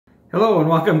Hello and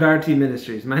welcome to RT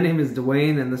Ministries. My name is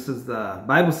Dwayne and this is the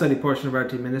Bible study portion of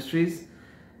RT Ministries.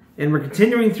 And we're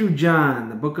continuing through John,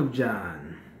 the book of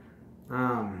John.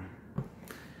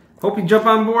 Hope you jump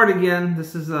on board again.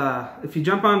 This is, if you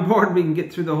jump on board, we can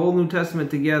get through the whole New Testament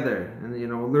together.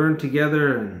 And, learn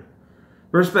together, and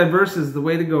verse by verse is the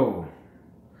way to go.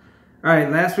 Alright,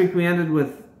 last week we ended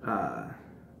with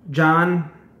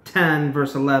John 10,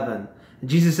 verse 11. And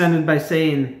Jesus ended by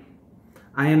saying,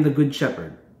 I am the good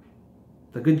shepherd.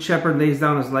 The good shepherd lays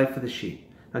down his life for the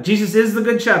sheep. Now, Jesus is the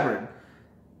good shepherd.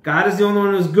 God is the only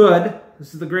one who's good.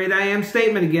 This is the great I am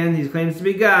statement again. He claims to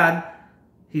be God.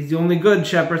 He's the only good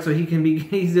shepherd, so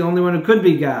he's the only one who could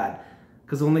be God,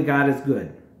 because only God is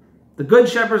good. The good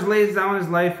shepherd lays down his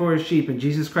life for his sheep, and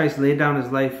Jesus Christ laid down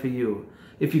his life for you.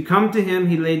 If you come to him,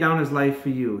 he laid down his life for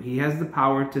you. He has the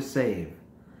power to save.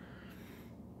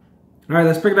 All right,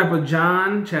 let's pick it up with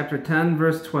John chapter 10,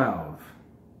 verse 12.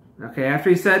 Okay, after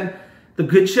he said, the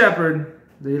good shepherd,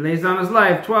 he lays down his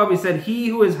life. 12, he said, he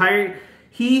who is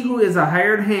a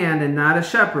hired hand and not a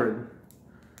shepherd,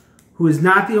 who is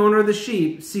not the owner of the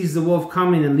sheep, sees the wolf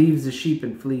coming and leaves the sheep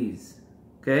and flees.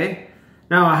 Okay?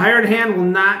 Now, a hired hand will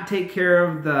not take care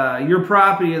of your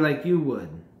property like you would.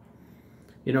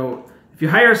 If you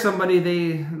hire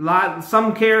somebody,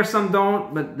 some care, some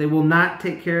don't, but they will not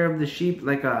take care of the sheep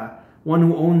like one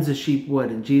who owns a sheep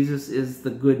would. And Jesus is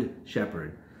the good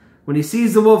shepherd. When he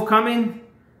sees the wolf coming,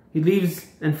 he leaves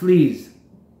and flees.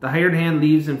 The hired hand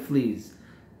leaves and flees.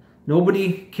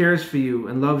 Nobody cares for you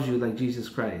and loves you like Jesus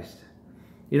Christ.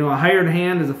 A hired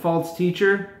hand is a false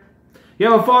teacher. You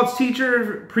have a false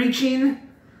teacher preaching.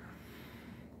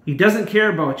 He doesn't care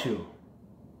about you.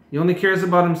 He only cares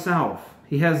about himself.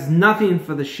 He has nothing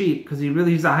for the sheep because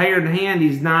he's a hired hand.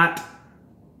 He's not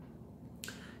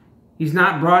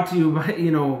brought to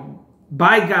you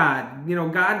by God.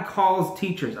 God calls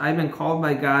teachers. I've been called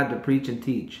by God to preach and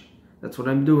teach. That's what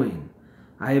I'm doing.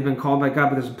 I have been called by God,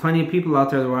 but there's plenty of people out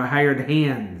there that are hired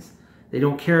hands. They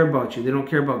don't care about you. They don't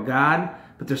care about God,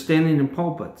 but they're standing in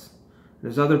pulpits.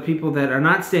 There's other people that are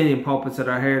not standing in pulpits that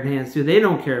are hired hands too. They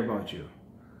don't care about you.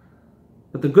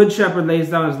 But the good shepherd lays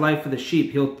down his life for the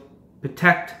sheep. He'll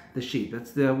protect the sheep.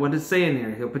 That's what it's saying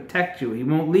here. He'll protect you. He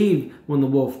won't leave when the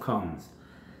wolf comes.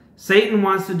 Satan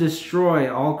wants to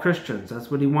destroy all Christians. That's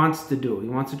what he wants to do. He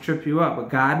wants to trip you up. But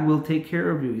God will take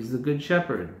care of you. He's the good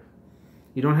shepherd.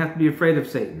 You don't have to be afraid of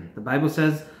Satan. The Bible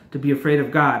says to be afraid of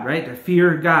God, right? To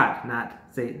fear God, not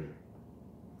Satan.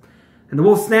 And the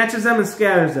wolf snatches them and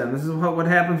scatters them. This is what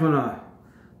happens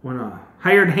when a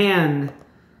hired hand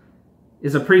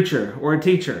is a preacher or a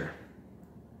teacher.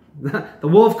 The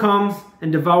wolf comes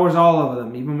and devours all of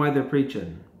them, even while they're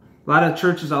preaching. A lot of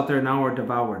churches out there now are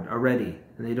devoured already,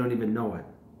 and they don't even know it.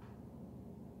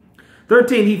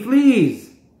 13, he flees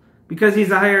because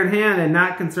he's a hired hand and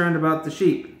not concerned about the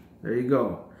sheep. There you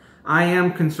go. I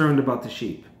am concerned about the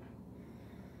sheep.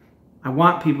 I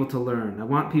want people to learn. I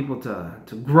want people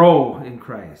to grow in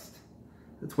Christ.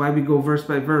 That's why we go verse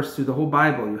by verse through the whole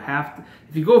Bible.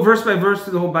 If you go verse by verse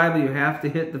through the whole Bible, you have to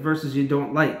hit the verses you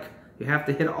don't like. You have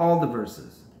to hit all the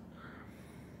verses.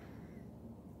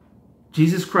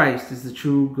 Jesus Christ is the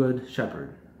true good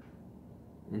shepherd.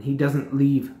 And he doesn't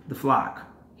leave the flock.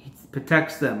 He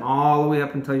protects them all the way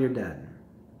up until you're dead.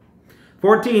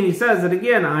 14, he says it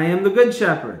again, I am the good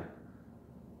shepherd.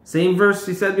 Same verse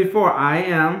he said before, I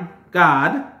am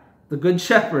God, the good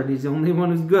shepherd. He's the only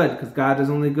one who's good because God is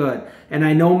only good. And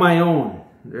I know my own.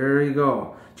 There you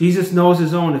go. Jesus knows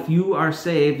his own. If you are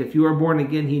saved, if you are born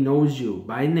again, he knows you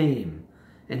by name.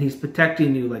 And he's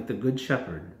protecting you like the good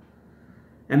shepherd.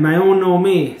 And my own know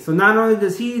me. So not only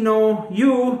does he know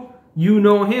you, you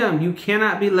know him. You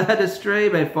cannot be led astray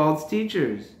by false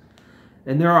teachers.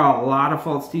 And there are a lot of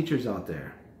false teachers out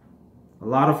there. A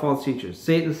lot of false teachers.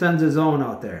 Satan sends his own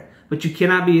out there. But you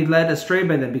cannot be led astray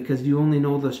by them because you only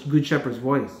know the good shepherd's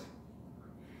voice.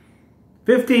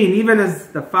 15, even as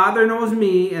the Father knows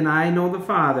me and I know the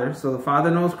Father. So the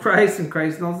Father knows Christ and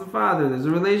Christ knows the Father. There's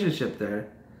a relationship there.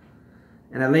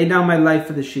 And I lay down my life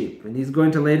for the sheep. And he's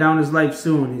going to lay down his life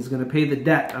soon. He's going to pay the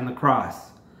debt on the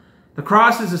cross. The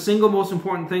cross is the single most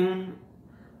important thing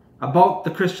about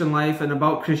the Christian life and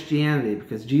about Christianity.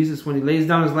 Because Jesus, when he lays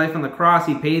down his life on the cross,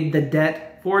 he paid the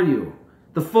debt for you.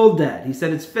 The full debt. He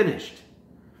said it's finished.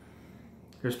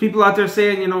 There's people out there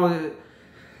saying,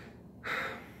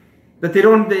 that they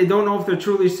don't know if they're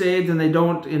truly saved, and they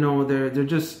don't, they're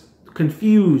just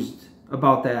confused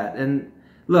about that. And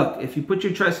look, if you put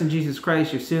your trust in Jesus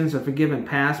Christ, your sins are forgiven,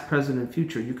 past, present, and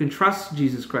future. You can trust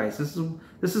Jesus Christ. This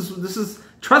is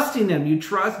trusting him. You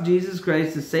trust Jesus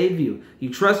Christ to save you.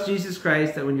 You trust Jesus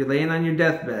Christ that when you're laying on your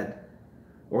deathbed,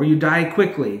 or you die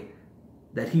quickly,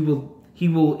 that he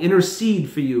will intercede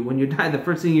for you. When you die, the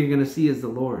first thing you're going to see is the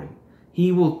Lord.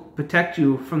 He will protect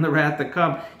you from the wrath to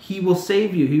come. He will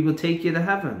save you. He will take you to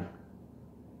heaven.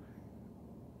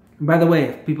 And by the way,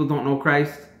 if people don't know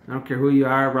Christ, I don't care who you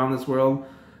are around this world,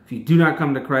 if you do not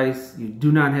come to Christ, you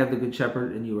do not have the Good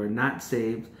Shepherd, and you are not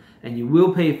saved, and you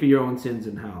will pay for your own sins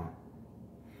in hell.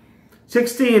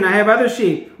 16, I have other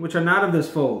sheep, which are not of this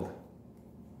fold.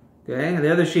 Okay,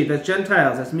 the other sheep, that's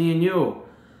Gentiles, that's me and you.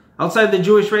 Outside the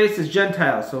Jewish race is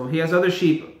Gentiles, so he has other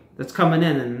sheep that's coming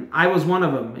in, and I was one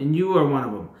of them, and you are one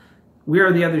of them. We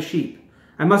are the other sheep.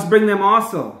 I must bring them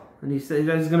also. And he said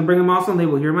he's going to bring them also, and they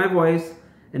will hear my voice,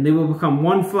 and they will become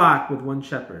one flock with one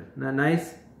shepherd. Isn't that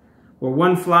nice? We're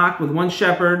one flock with one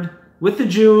shepherd, with the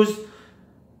Jews.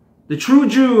 The true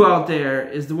Jew out there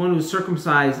is the one who's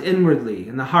circumcised inwardly,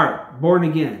 in the heart, born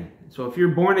again. So if you're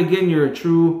born again, you're a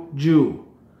true Jew.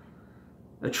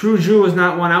 A true Jew is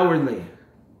not one outwardly.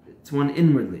 It's one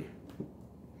inwardly.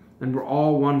 And we're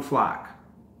all one flock.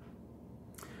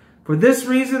 For this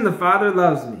reason the Father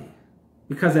loves me,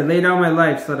 because I lay down my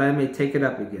life so that I may take it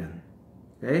up again.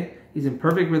 Okay? He's in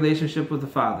perfect relationship with the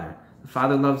Father. The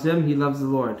Father loves him. He loves the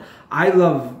Lord. I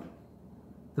love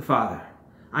the Father.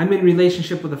 I'm in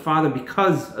relationship with the Father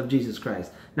because of Jesus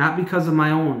Christ, not because of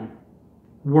my own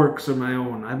works or my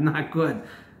own. I'm not good.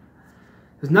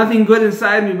 There's nothing good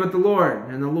inside me but the Lord,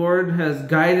 and the Lord has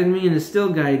guided me and is still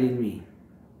guiding me.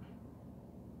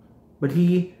 But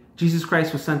Jesus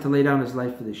Christ, was sent to lay down his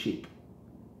life for the sheep.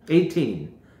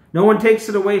 18. No one takes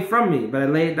it away from me, but I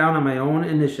lay it down on my own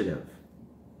initiative.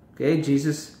 Okay,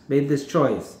 Jesus made this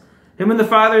choice. Him and the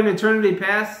Father in eternity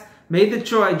past made the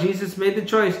choice. Jesus made the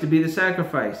choice to be the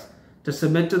sacrifice, to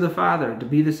submit to the Father, to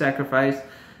be the sacrifice.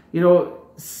 You know,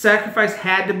 sacrifice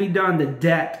had to be done. The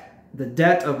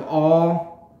debt of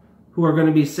all who are going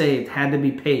to be saved had to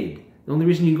be paid. The only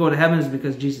reason you go to heaven is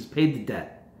because Jesus paid the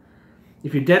debt.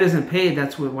 If your debt isn't paid,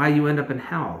 that's why you end up in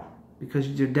hell, because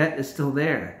your debt is still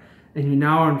there. And you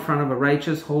now are in front of a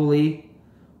righteous, holy,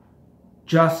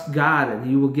 just God,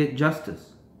 and you will get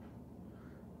justice.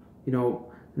 You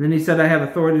know, and then he said, I have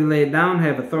authority to lay it down, I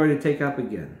have authority to take up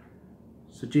again.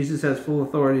 So Jesus has full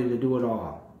authority to do it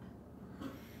all.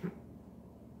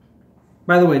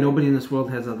 By the way, nobody in this world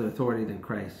has other authority than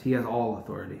Christ. He has all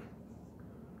authority.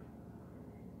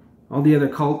 All the other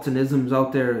cults and isms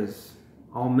out there is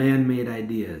all man-made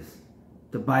ideas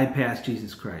to bypass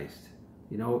Jesus Christ.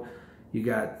 You know, you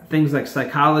got things like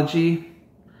psychology,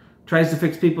 tries to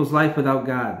fix people's life without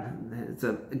God.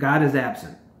 God is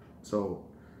absent. So,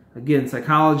 again,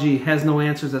 psychology has no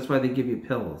answers. That's why they give you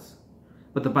pills.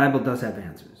 But the Bible does have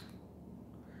answers.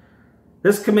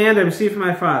 This command I received from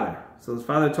my Father. So his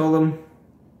Father told him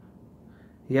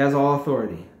he has all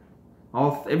authority.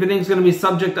 Everything's going to be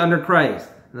subject under Christ.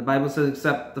 And the Bible says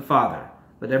except the Father.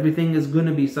 But everything is going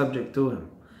to be subject to him.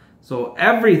 So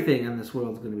everything in this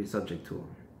world is going to be subject to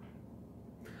him.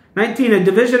 19, a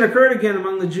division occurred again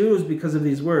among the Jews because of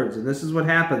these words. And this is what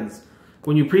happens.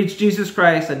 When you preach Jesus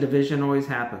Christ, a division always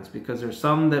happens. Because there's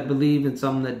some that believe and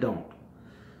some that don't.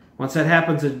 Once that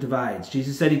happens, it divides.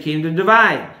 Jesus said he came to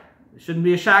divide. It shouldn't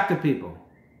be a shock to people.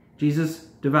 Jesus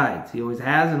divides. He always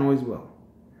has and always will.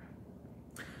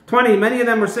 20, many of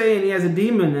them were saying he has a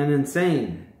demon and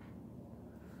insane.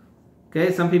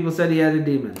 Okay, some people said he had a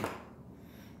demon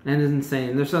and is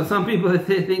insane. There's some people that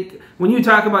think, when you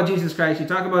talk about Jesus Christ, you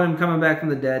talk about him coming back from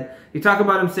the dead, you talk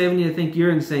about him saving you, think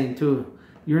you're insane too.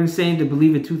 You're insane to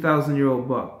believe a 2,000-year-old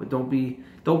book, but don't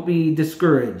be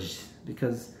discouraged,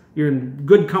 because you're in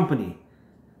good company.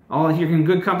 You're in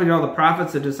good company, all the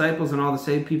prophets, the disciples, and all the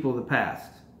saved people of the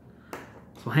past.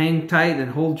 So hang tight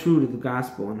and hold true to the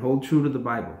gospel and hold true to the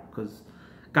Bible, because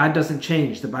God doesn't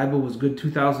change. The Bible was good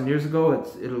 2,000 years ago.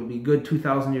 It'll be good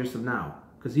 2,000 years from now,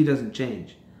 because he doesn't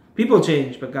change. People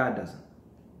change, but God doesn't.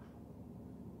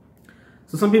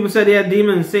 So some people said he had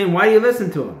demons, saying, why do you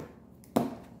listen to him?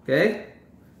 Okay?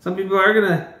 Some people are going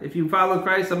to, if you follow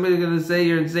Christ, somebody's going to say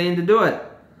you're insane to do it.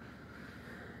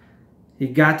 You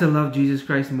got to love Jesus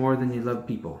Christ more than you love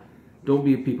people. Don't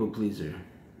be a people pleaser.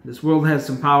 This world has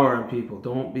some power on people.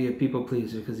 Don't be a people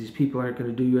pleaser, because these people aren't going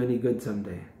to do you any good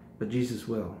someday. But Jesus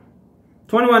will.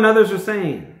 21 others are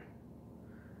saying.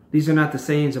 These are not the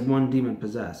sayings of one demon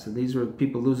possessed. And these were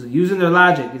people using their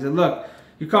logic. He said, look,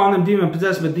 you're calling them demon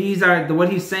possessed, but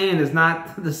what he's saying is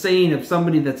not the saying of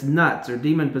somebody that's nuts or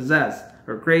demon possessed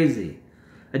or crazy.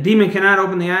 A demon cannot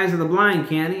open the eyes of the blind,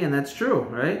 can he? And that's true,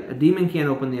 right? A demon can't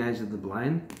open the eyes of the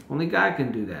blind. Only God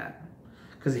can do that,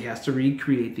 because he has to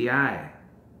recreate the eye.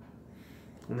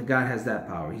 Only God has that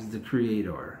power. He's the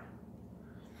creator.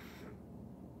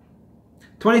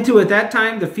 22, at that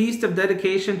time, the feast of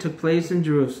dedication took place in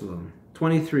Jerusalem.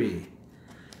 23,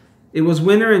 It was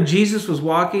winter and Jesus was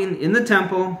walking in the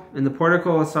temple in the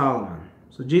portico of Solomon.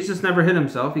 So Jesus never hid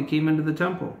himself. He came into the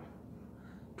temple.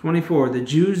 24. The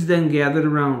Jews then gathered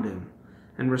around him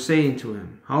and were saying to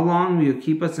him, "How long will you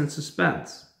keep us in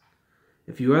suspense?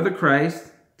 If you are the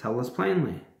Christ, tell us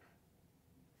plainly."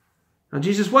 Now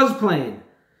Jesus was plain.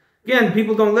 Again,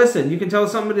 people don't listen. You can tell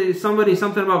somebody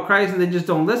something about Christ and they just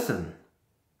don't listen.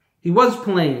 He was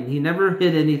plain. He never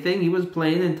hid anything. He was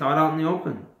plain and taught out in the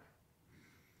open.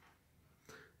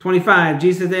 25.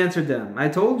 Jesus answered them, "I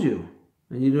told you,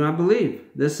 and you do not believe."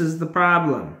 This is the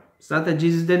problem. It's not that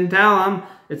Jesus didn't tell them.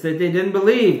 It's that they didn't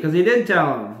believe, because he did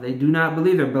tell them. They do not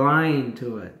believe. They're blind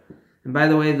to it. And by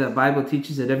the way, the Bible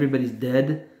teaches that everybody's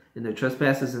dead in their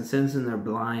trespasses and sins, and they're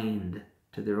blind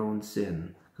to their own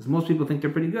sin. Because most people think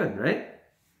they're pretty good, right?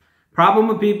 Problem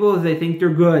with people is they think they're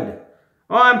good.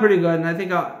 Oh, I'm pretty good, and I think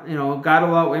God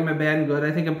will outweigh my bad and good.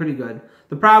 I think I'm pretty good.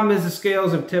 The problem is the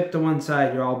scales have tipped to one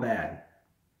side. You're all bad.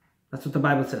 That's what the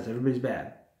Bible says. Everybody's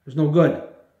bad. There's no good.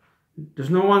 There's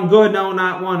no one good. No,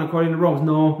 not one, according to Romans.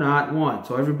 No, not one.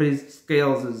 So everybody's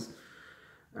scales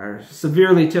are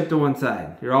severely tipped to one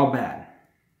side. You're all bad.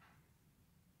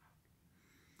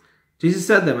 Jesus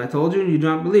said to them, "I told you and you do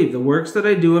not believe. The works that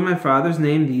I do in my Father's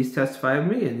name, these testify of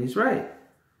me." And he's right.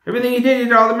 Everything he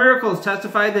did, all the miracles,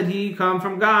 testified that he come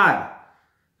from God.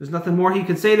 There's nothing more he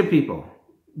could say to people.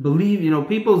 Believe,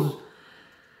 people's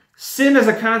sin is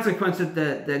a consequence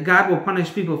that God will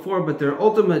punish people for, but their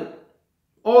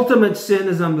ultimate sin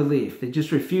is unbelief. They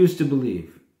just refuse to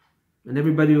believe. And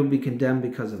everybody will be condemned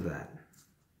because of that.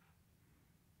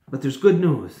 But there's good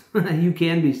news. You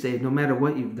can be saved no matter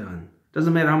what you've done.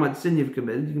 Doesn't matter how much sin you've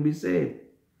committed, you can be saved.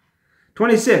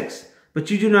 26. But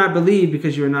you do not believe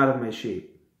because you are not of my sheep.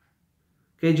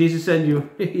 Okay, Jesus said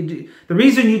the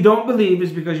reason you don't believe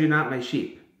is because you're not my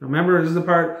sheep. Remember, this is the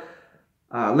part,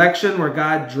 election, where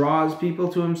God draws people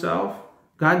to himself.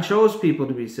 God chose people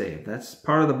to be saved. That's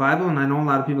part of the Bible, and I know a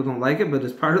lot of people don't like it, but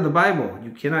it's part of the Bible.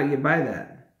 You cannot get by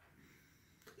that.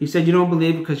 He said you don't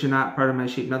believe because you're not part of my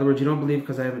sheep. In other words, you don't believe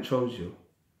because I haven't chose you.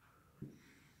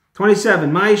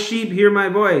 27, my sheep hear my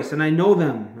voice, and I know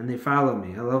them, and they follow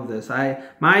me. I love this.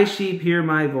 My sheep hear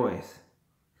my voice.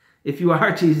 If you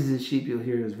are Jesus' sheep, you'll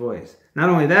hear his voice. Not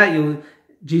only that,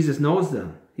 Jesus knows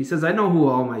them. He says, I know who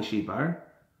all my sheep are,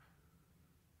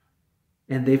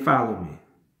 and they follow me.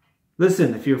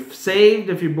 Listen, if you're saved,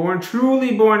 if you're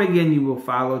truly born again, you will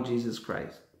follow Jesus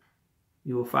Christ.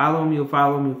 You will follow him, you'll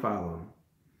follow him, you'll follow him.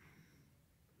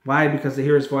 Why? Because they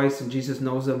hear his voice, and Jesus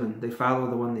knows them, and they follow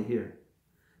the one they hear.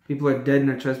 People are dead in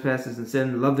their trespasses and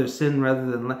sin. They love their sin rather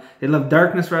than light. They love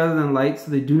darkness rather than light,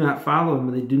 so they do not follow him,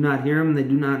 and they do not hear him, and they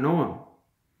do not know him.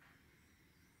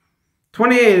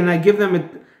 28, and I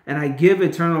give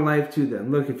eternal life to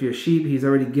them. Look, if you're sheep, he's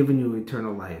already given you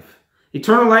eternal life.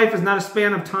 Eternal life is not a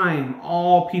span of time.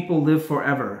 All people live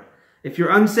forever. If you're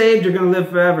unsaved, you're going to live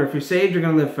forever. If you're saved, you're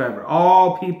going to live forever.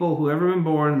 All people who have ever been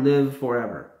born live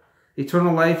forever.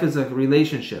 Eternal life is a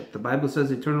relationship. The Bible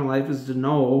says eternal life is to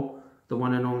know the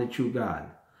one and only true God.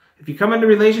 If you come into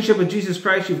relationship with Jesus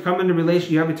Christ, you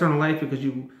have eternal life because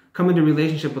you come into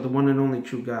relationship with the one and only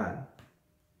true God.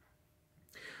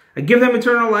 I give them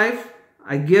eternal life.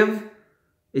 I give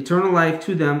eternal life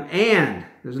to them, and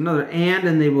there's another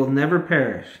and they will never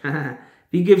perish. If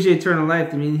he gives you eternal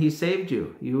life, that means he saved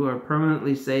you. You are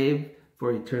permanently saved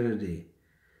for eternity.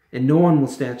 And no one will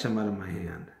snatch them out of my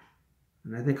hand.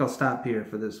 And I think I'll stop here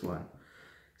for this one.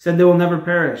 He said they will never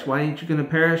perish. Why ain't you going to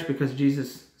perish? Because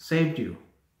Jesus saved you.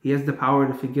 He has the power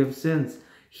to forgive sins.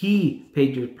 He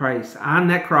paid your price. On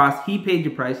that cross, he paid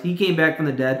your price. He came back from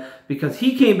the dead. Because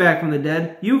he came back from the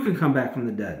dead, you can come back from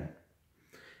the dead.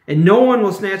 And no one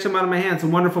will snatch him out of my hand. It's a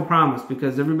wonderful promise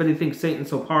because everybody thinks Satan's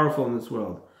so powerful in this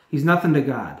world. He's nothing to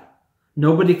God.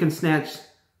 Nobody can snatch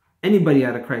anybody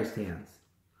out of Christ's hands.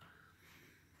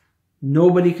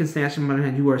 Nobody can snatch him out of your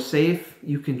hand. You are safe.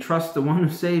 You can trust the one who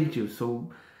saved you.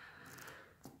 So,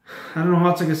 I don't know how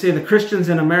else I can say. The Christians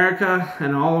in America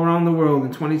and all around the world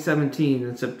in 2017,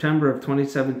 in September of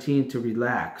 2017, to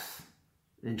relax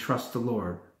and trust the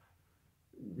Lord.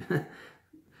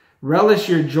 Relish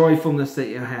your joyfulness that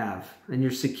you have and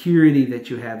your security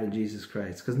that you have in Jesus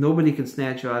Christ, because nobody can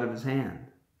snatch you out of his hand.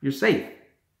 You're safe.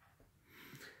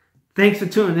 Thanks for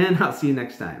tuning in. I'll see you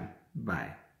next time.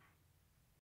 Bye.